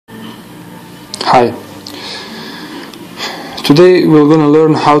Hi. Today we're going to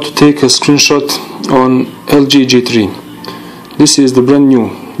learn how to take a screenshot on LG G3. This is the brand new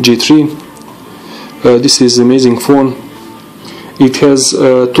G3. This is an amazing phone. It has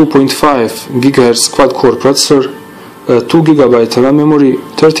a 2.5 GHz quad-core processor, 2 GB RAM memory,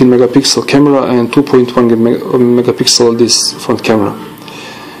 13 megapixel camera and 2.1 megapixel this front camera.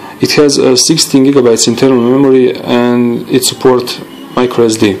 It has 16 GB internal memory and it supports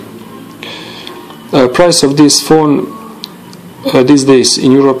microSD. Price of this phone these days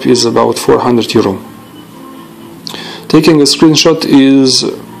in Europe is about €400. Taking a screenshot is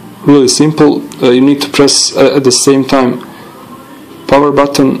really simple. You need to press at the same time power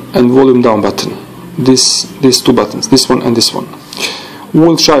button and volume down button. These two buttons, this one and this one.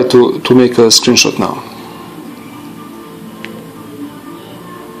 We'll try to make a screenshot now.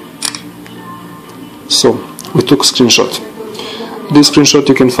 So we took a screenshot. This screenshot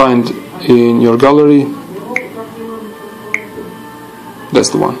you can find in your gallery. That's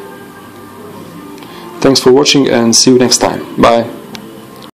the one. Thanks for watching and see you next time. Bye.